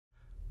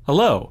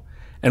Hello,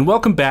 and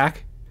welcome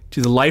back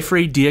to the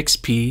Liferay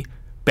DXP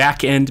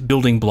Backend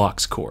Building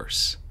Blocks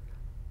course.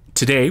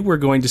 Today we're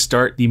going to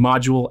start the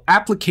module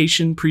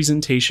Application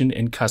Presentation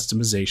and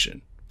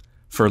Customization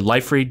for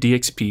Liferay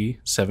DXP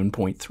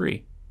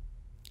 7.3.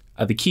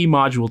 The key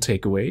module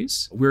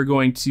takeaways: we're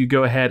going to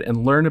go ahead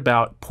and learn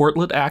about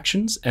portlet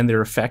actions and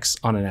their effects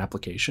on an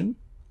application.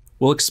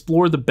 We'll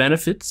explore the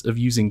benefits of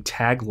using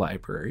tag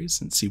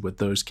libraries and see what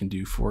those can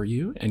do for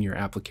you and your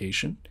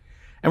application.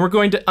 And we're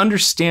going to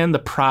understand the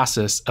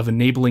process of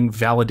enabling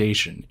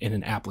validation in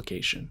an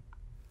application.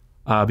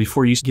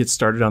 Before you get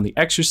started on the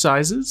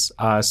exercises,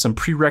 some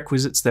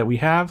prerequisites that we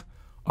have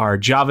are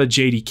Java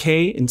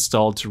JDK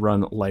installed to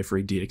run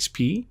Liferay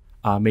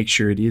DXP. Make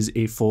sure it is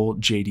a full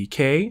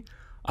JDK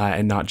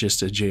and not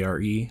just a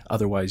JRE.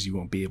 Otherwise, you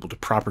won't be able to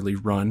properly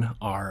run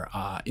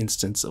our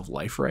instance of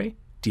Liferay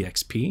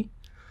DXP.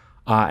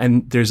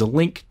 And there's a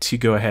link to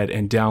go ahead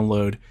and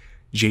download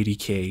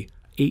JDK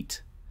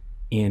 8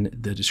 in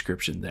the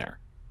description there.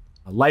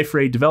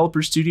 Liferay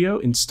Developer Studio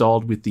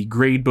installed with the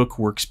Gradebook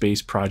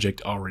workspace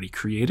project already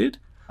created.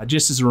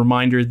 Just as a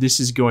reminder, this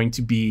is going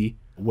to be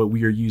what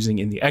we are using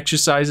in the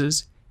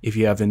exercises. If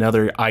you have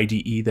another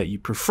IDE that you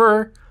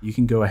prefer, you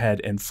can go ahead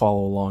and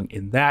follow along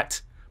in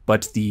that,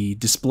 but the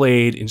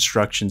displayed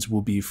instructions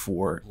will be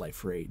for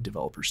Liferay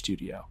Developer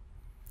Studio.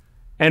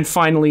 And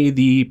finally,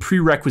 the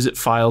prerequisite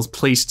files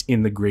placed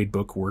in the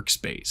Gradebook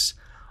workspace.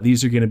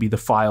 These are going to be the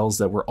files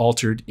that were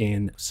altered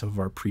in some of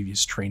our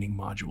previous training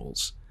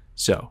modules.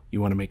 So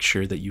you want to make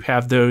sure that you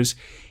have those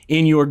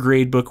in your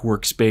Gradebook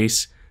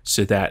workspace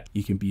so that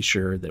you can be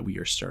sure that we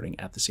are starting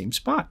at the same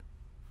spot.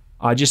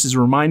 Just as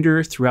a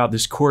reminder, throughout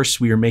this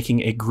course, we are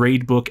making a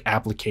Gradebook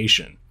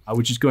application,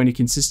 which is going to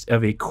consist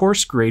of a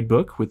course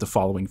gradebook with the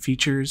following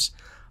features: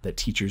 that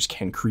teachers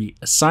can create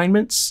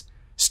assignments,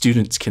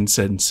 students can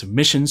send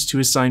submissions to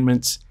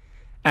assignments,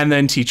 and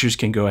then teachers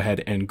can go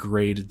ahead and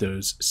grade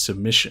those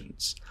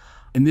submissions.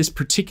 In this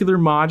particular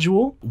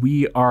module,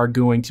 we are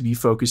going to be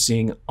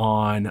focusing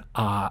on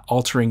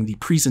altering the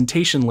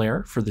presentation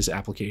layer for this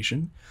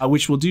application,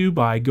 which we'll do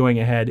by going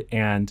ahead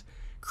and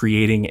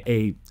creating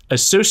an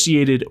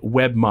associated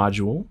web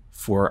module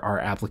for our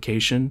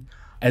application,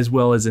 as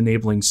well as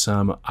enabling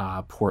some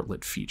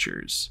portlet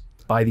features.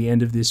 By the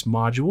end of this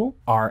module,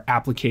 our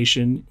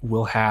application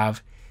will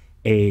have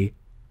a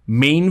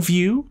main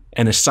view,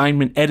 an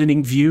assignment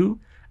editing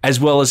view, as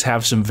well as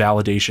have some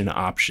validation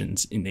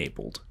options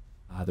enabled.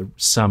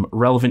 Some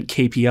relevant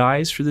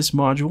KPIs for this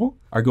module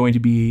are going to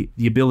be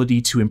the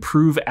ability to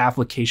improve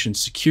application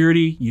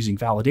security using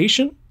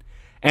validation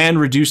and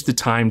reduce the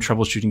time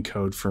troubleshooting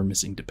code for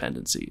missing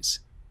dependencies.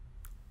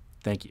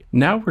 Thank you.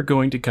 Now we're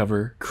going to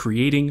cover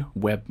creating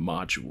web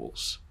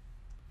modules.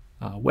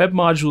 Web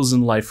modules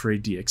in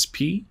Liferay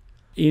DXP.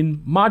 In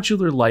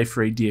modular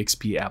Liferay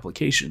DXP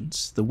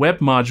applications, the web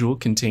module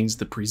contains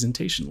the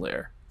presentation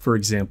layer. For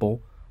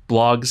example,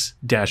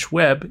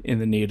 blogs-web in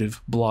the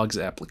native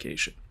blogs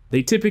application.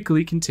 They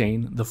typically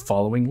contain the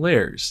following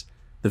layers: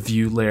 the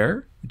view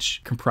layer, which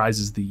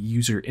comprises the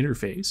user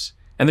interface,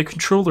 and the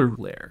controller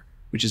layer,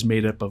 which is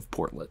made up of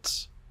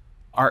portlets.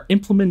 Our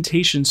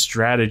implementation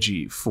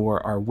strategy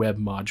for our web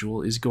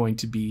module is going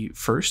to be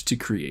first to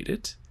create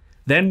it.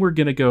 Then we're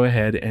going to go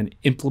ahead and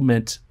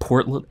implement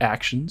portlet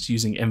actions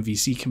using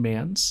MVC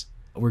commands.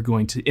 We're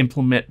going to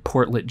implement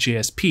portlet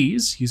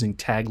JSPs using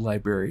tag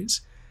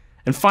libraries.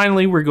 And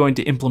finally, we're going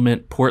to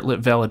implement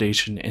portlet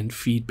validation and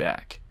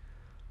feedback.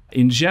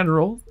 In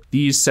general,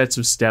 these sets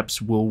of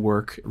steps will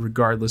work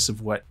regardless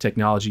of what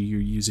technology you're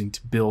using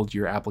to build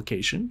your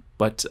application.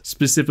 But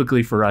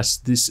specifically for us,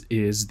 this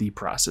is the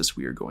process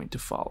we are going to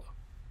follow.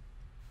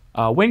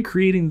 When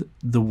creating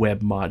the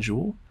web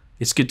module,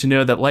 it's good to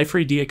know that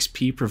Liferay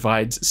DXP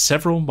provides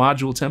several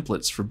module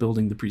templates for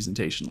building the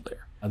presentation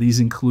layer. These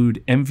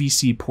include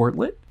MVC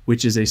Portlet,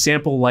 which is a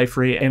sample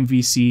Liferay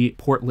MVC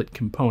Portlet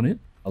component,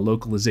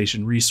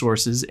 localization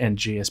resources, and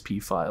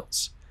JSP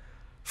files.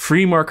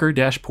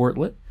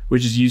 FreeMarker-Portlet,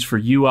 which is used for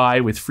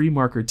UI with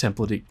FreeMarker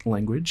template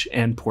language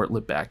and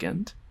Portlet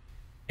backend.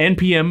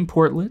 NPM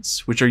Portlets,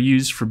 which are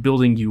used for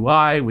building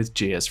UI with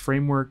JS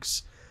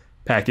frameworks,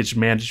 package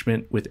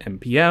management with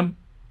NPM.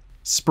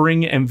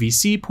 Spring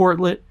MVC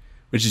Portlet,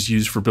 which is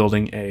used for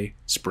building a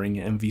Spring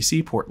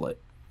MVC portlet.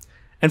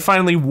 And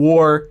finally,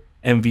 War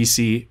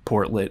MVC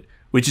Portlet,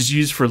 which is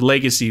used for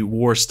legacy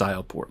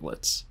War-style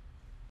portlets.